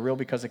distinct. They're real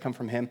because they come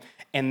from him.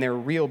 And they're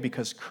real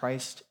because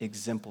Christ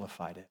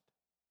exemplified it.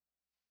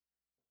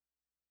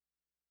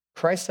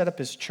 Christ set up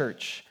his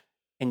church.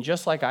 And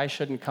just like I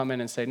shouldn't come in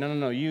and say,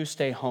 no, you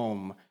stay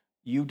home.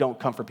 You don't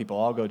comfort people.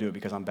 I'll go do it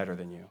because I'm better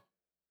than you.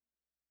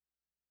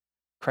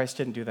 Christ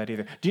didn't do that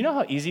either. Do you know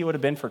how easy it would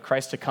have been for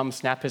Christ to come,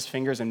 snap his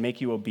fingers, and make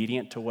you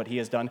obedient to what he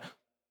has done?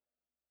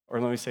 Or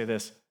let me say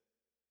this.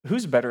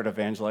 Who's better at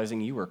evangelizing,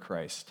 you or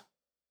Christ?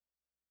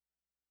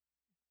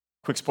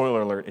 Quick spoiler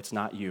alert, it's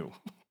not you.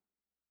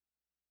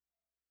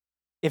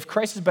 If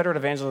Christ is better at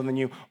evangelism than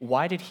you,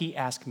 why did he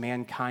ask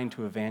mankind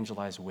to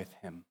evangelize with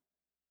him?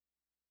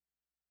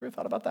 Ever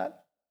thought about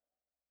that?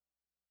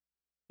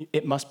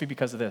 It must be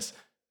because of this.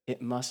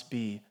 It must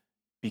be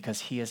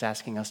because he is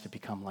asking us to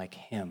become like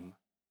him.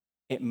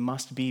 It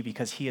must be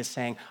because he is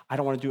saying, I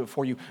don't want to do it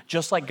for you.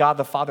 Just like God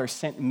the Father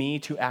sent me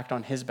to act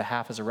on his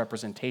behalf as a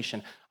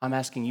representation, I'm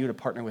asking you to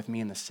partner with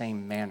me in the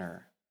same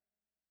manner.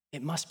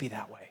 It must be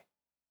that way.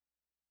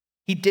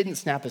 He didn't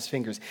snap his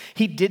fingers.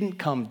 He didn't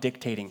come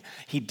dictating.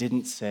 He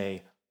didn't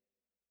say,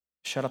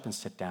 shut up and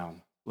sit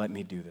down. Let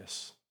me do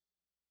this.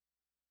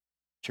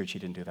 Church, he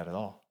didn't do that at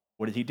all.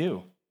 What did he do?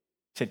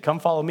 He said, come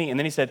follow me. And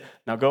then he said,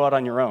 now go out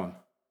on your own.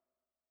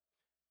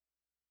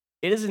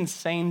 It is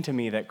insane to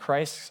me that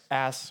Christ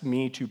asks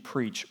me to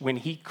preach when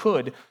he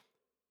could,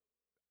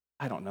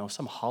 I don't know,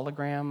 some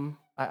hologram.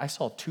 I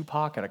saw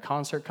Tupac at a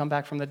concert come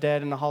back from the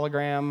dead in a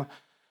hologram.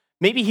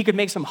 Maybe he could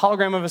make some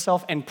hologram of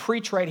himself and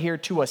preach right here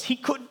to us. He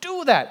could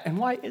do that. And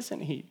why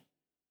isn't he?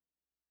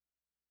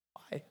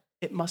 Why?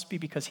 It must be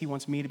because he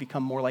wants me to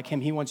become more like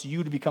him. He wants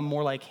you to become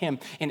more like him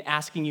in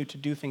asking you to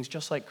do things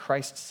just like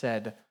Christ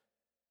said,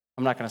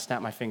 I'm not going to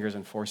snap my fingers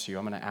and force you.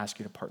 I'm going to ask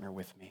you to partner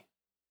with me.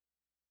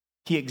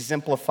 He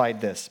exemplified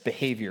this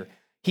behavior.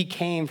 He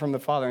came from the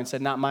Father and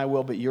said, not my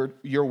will, but your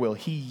will.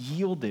 He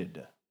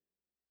yielded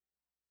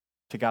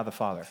to God the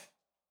Father.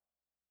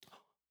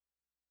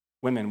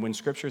 Women, when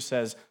Scripture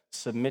says,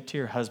 submit to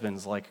your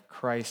husbands like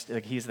Christ,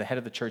 like he's the head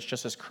of the church,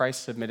 just as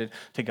Christ submitted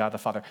to God the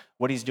Father.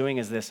 What he's doing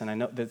is this, and I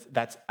know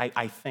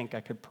I think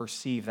I could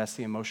perceive that's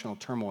the emotional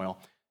turmoil.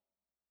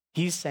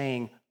 He's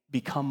saying,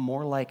 become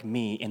more like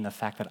me in the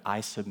fact that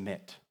I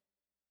submit.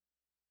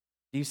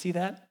 Do you see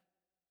that?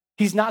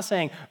 He's not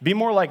saying, be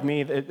more like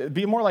me,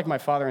 be more like my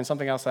Father and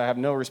something else that I have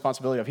no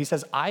responsibility of. He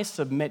says, I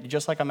submit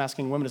just like I'm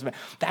asking women to submit.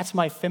 That's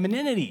my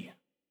femininity.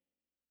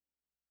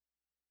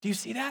 Do you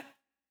see that?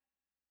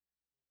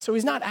 So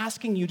he's not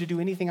asking you to do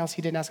anything else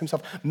he didn't ask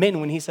himself. Men,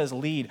 when he says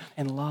lead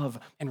and love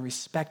and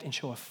respect and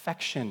show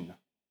affection,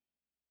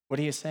 what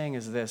he is saying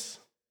is this: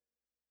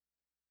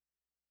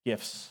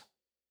 gifts.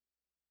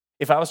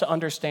 If I was to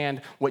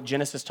understand what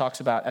Genesis talks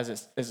about as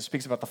it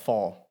speaks about the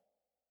fall,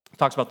 it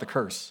talks about the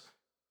curse.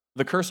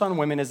 The curse on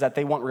women is that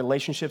they want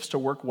relationships to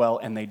work well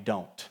and they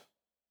don't.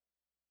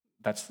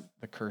 That's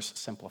the curse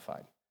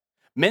simplified.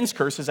 Men's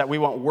curse is that we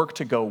want work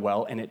to go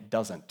well, and it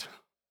doesn't.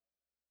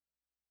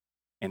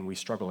 And we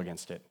struggle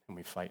against it, and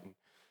we fight.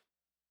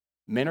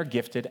 Men are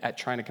gifted at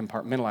trying to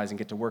compartmentalize and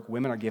get to work.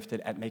 Women are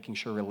gifted at making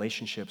sure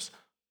relationships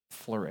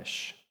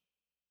flourish.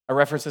 I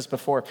referenced this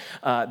before.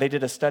 They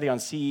did a study on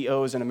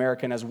CEOs in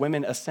America, and as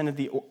women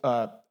ascended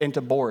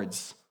into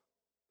boards,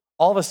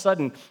 all of a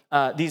sudden,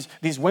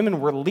 these women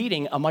were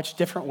leading a much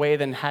different way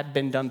than had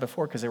been done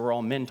before because they were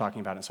all men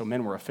talking about it. So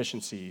men were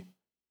efficiency,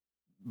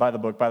 by the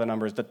book, by the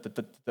numbers,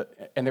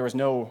 and there was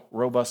no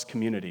robust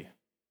community.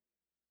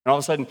 And all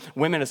of a sudden,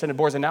 women ascended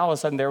boards, and now all of a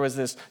sudden there was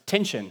this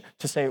tension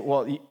to say,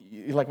 well,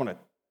 you want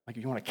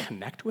to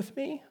connect with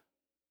me?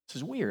 This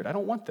is weird. I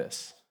don't want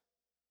this.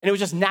 And it was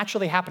just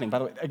naturally happening. By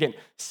the way, again,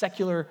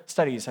 secular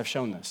studies have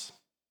shown this.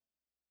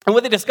 And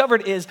what they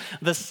discovered is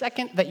the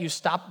second that you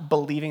stop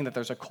believing that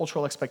there's a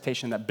cultural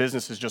expectation that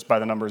business is just by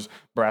the numbers,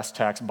 brass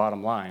tacks,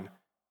 bottom line,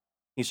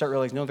 you start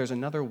realizing, no, there's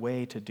another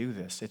way to do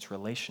this. It's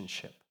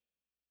relationship.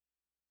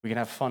 We can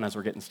have fun as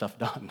we're getting stuff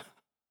done.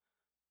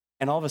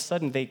 And all of a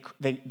sudden, they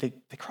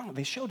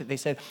showed it. They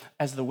said,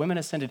 as the women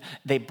ascended,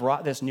 they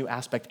brought this new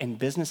aspect, and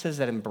businesses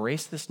that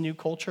embraced this new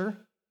culture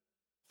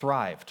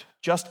thrived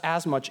just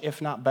as much,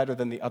 if not better,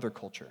 than the other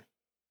culture.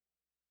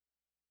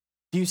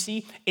 Do you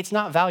see? It's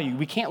not value.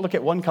 We can't look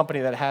at one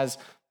company that has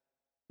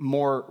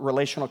more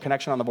relational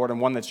connection on the board and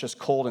one that's just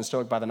cold and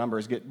stoic by the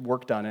numbers, get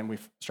work done, and we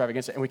strive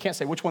against it. And we can't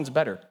say which one's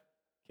better.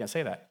 Can't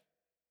say that.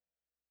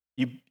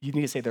 You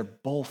need to say they're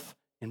both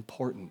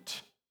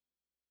important.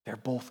 They're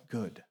both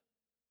good.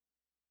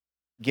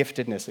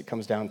 Giftedness it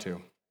comes down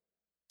to,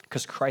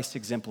 because Christ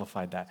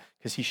exemplified that,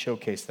 because he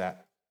showcased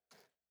that.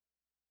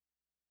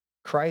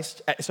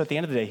 Christ, so at the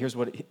end of the day, here's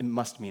what it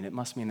must mean. It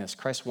must mean this.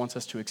 Christ wants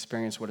us to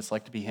experience what it's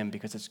like to be him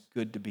because it's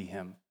good to be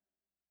him.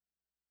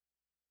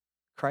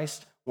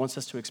 Christ wants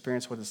us to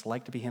experience what it's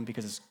like to be him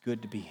because it's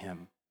good to be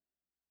him.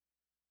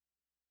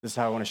 This is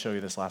how I want to show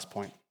you this last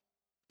point.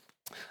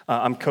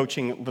 I'm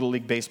coaching Little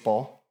League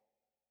Baseball.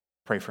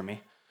 Pray for me.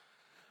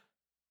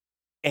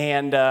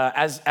 And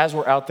as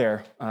we're out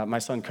there, my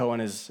son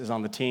Cohen is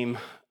on the team.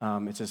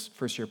 It's his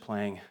first year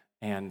playing,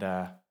 and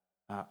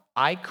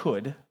I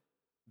could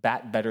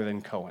bat better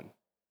than Cohen.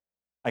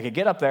 I could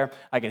get up there,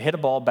 I could hit a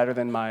ball better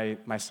than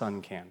my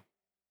son can.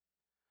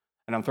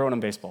 And I'm throwing him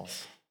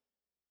baseballs.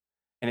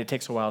 And it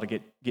takes a while to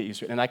get used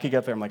to it. And I could get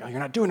up there, I'm like, oh, you're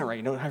not doing it right.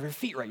 You don't have your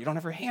feet right. You don't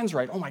have your hands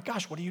right. Oh my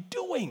gosh, what are you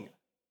doing?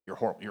 You're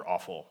horrible. You're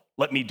awful.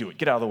 Let me do it.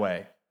 Get out of the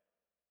way.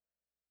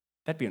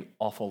 That'd be an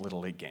awful Little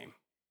League game,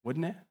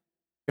 wouldn't it?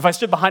 If I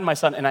stood behind my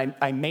son and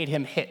I made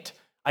him hit,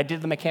 I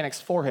did the mechanics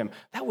for him,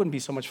 that wouldn't be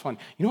so much fun.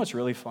 You know what's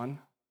really fun?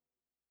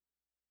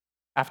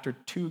 After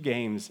 2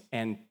 games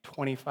and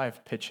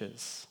 25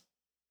 pitches,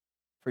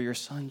 for your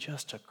son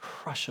just to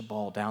crush a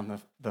ball down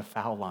the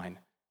foul line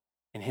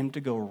and him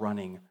to go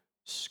running,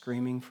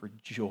 screaming for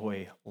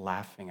joy,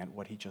 laughing at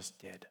what he just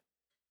did.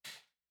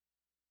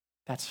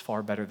 That's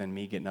far better than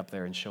me getting up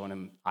there and showing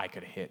him I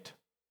could hit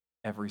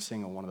every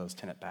single one of those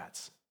 10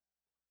 at-bats.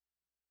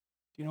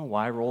 Do you know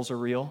why roles are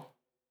real?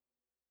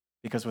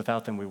 Because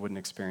without them, we wouldn't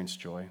experience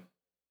joy.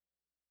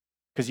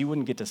 Because you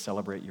wouldn't get to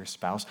celebrate your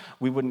spouse.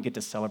 We wouldn't get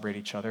to celebrate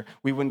each other.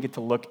 We wouldn't get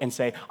to look and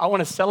say, I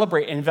want to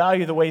celebrate and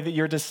value the way that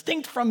you're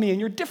distinct from me and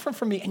you're different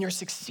from me and you're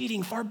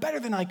succeeding far better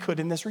than I could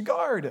in this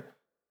regard.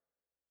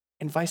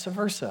 And vice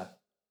versa.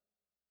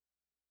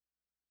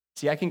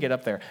 See, I can get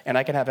up there and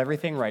I can have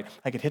everything right.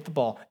 I could hit the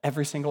ball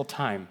every single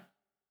time.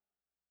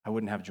 I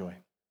wouldn't have joy.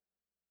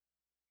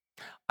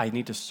 I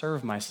need to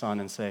serve my son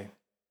and say,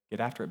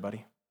 get after it,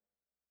 buddy.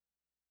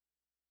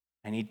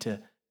 I need to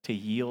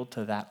yield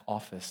to that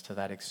office, to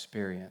that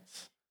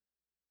experience.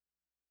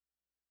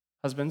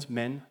 Husbands,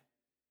 men,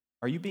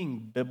 are you being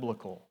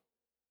biblical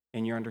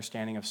in your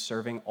understanding of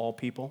serving all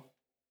people?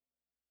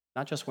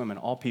 Not just women,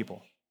 all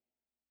people.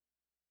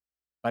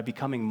 By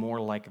becoming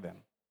more like them.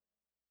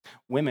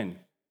 Women,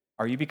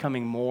 are you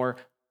becoming more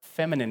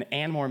feminine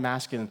and more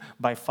masculine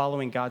by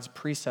following God's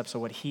precepts of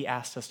what he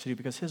asked us to do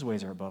because his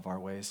ways are above our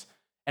ways?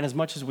 And as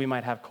much as we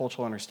might have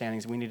cultural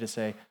understandings, we need to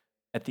say,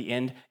 at the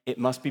end, it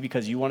must be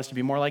because you want us to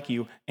be more like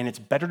you, and it's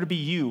better to be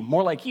you,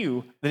 more like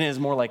you, than it is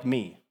more like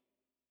me.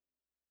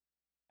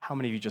 How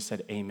many of you just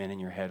said amen in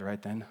your head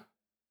right then?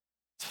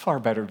 It's far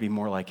better to be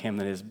more like him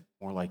than it is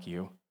more like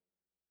you.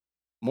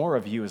 More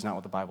of you is not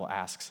what the Bible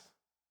asks,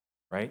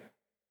 right?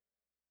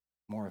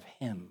 More of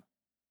him.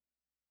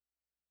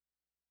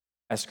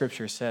 As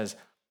Scripture says,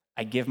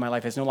 I give my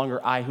life. It's no longer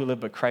I who live,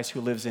 but Christ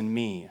who lives in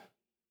me.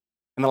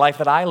 And the life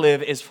that I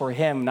live is for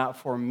him, not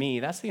for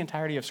me. That's the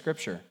entirety of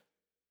Scripture.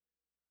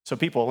 So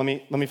people, let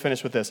me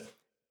finish with this.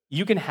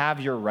 You can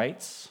have your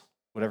rights,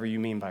 whatever you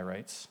mean by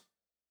rights,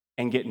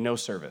 and get no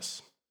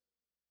service.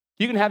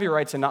 You can have your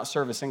rights and not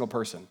serve a single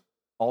person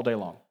all day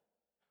long.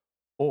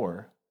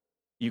 Or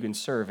you can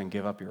serve and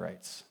give up your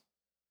rights.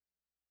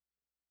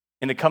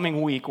 In the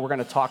coming week, we're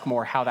going to talk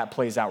more how that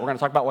plays out. We're going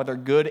to talk about whether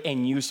good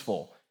and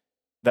useful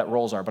that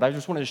roles are. But I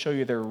just wanted to show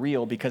you they're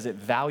real because it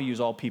values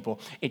all people.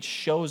 It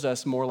shows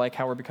us more like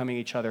how we're becoming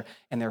each other,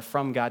 and they're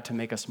from God to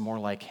make us more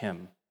like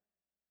him.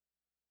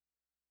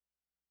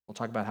 We'll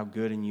talk about how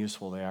good and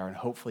useful they are, and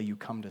hopefully you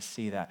come to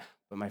see that.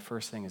 But my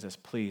first thing is this: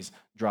 please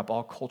drop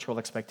all cultural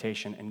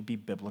expectation and be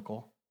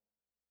biblical.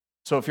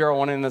 So if you're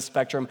one in the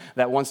spectrum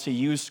that wants to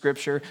use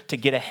Scripture to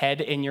get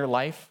ahead in your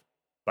life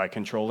by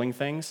controlling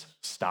things,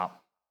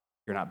 stop.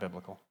 You're not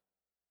biblical.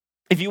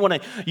 If you want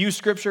to use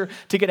Scripture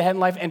to get ahead in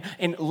life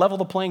and level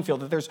the playing field,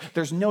 that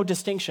there's no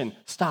distinction,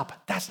 stop.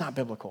 That's not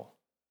biblical.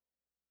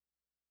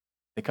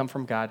 They come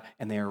from God,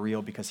 and they are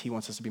real because he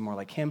wants us to be more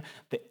like him.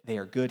 They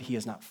are good. He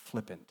is not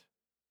flippant.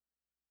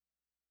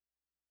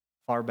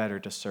 Far better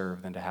to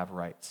serve than to have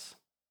rights.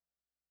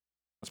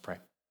 Let's pray.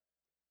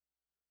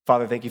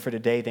 Father, thank you for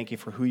today. Thank you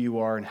for who you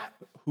are and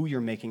who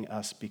you're making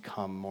us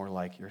become more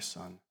like your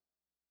Son.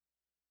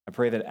 I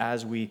pray that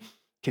as we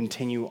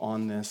continue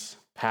on this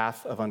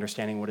path of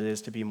understanding what it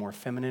is to be more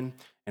feminine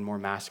and more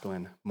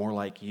masculine, more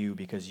like you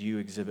because you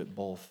exhibit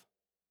both,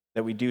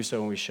 that we do so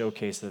and we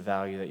showcase the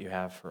value that you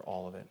have for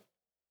all of it.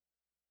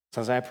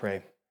 So as I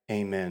pray,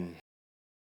 amen.